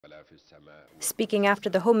Speaking after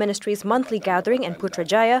the Home Ministry's monthly gathering in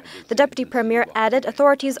Putrajaya, the Deputy Premier added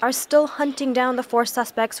authorities are still hunting down the 4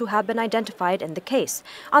 suspects who have been identified in the case.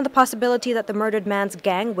 On the possibility that the murdered man's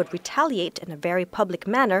gang would retaliate in a very public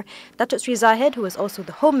manner, Datuk Seri Zahid, who is also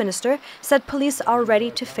the Home Minister, said police are ready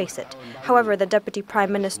to face it. However, the Deputy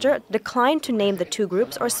Prime Minister declined to name the 2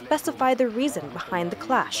 groups or specify the reason behind the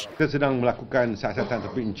clash. Kita sedang melakukan siasatan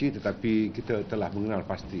terperinci, tetapi kita telah mengenal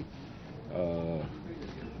pasti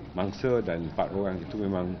mangsa dan 4 orang itu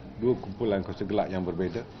memang 2 kumpulan kuasa gelap yang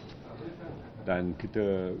berbeza, dan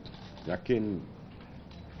kita yakin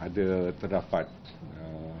terdapat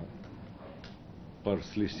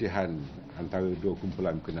perselisihan antara 2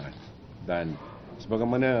 kumpulan berkenaan, dan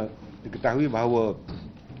sebagaimana diketahui bahawa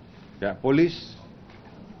pihak polis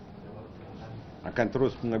akan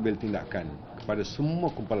terus mengambil tindakan kepada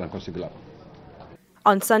semua kumpulan kuasa gelap.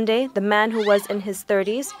 On Sunday, the man who was in his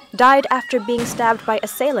 30s died after being stabbed by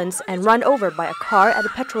assailants and run over by a car at a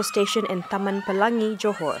petrol station in Taman Pelangi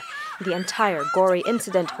Johor. The entire gory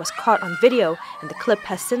incident was caught on video, and the clip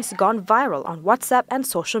has since gone viral on WhatsApp and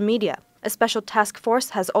social media. A special task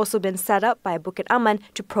force has also been set up by Bukit Aman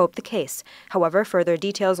to probe the case. However, further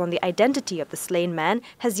details on the identity of the slain man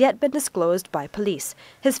has yet been disclosed by police.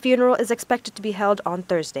 His funeral is expected to be held on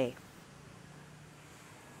Thursday.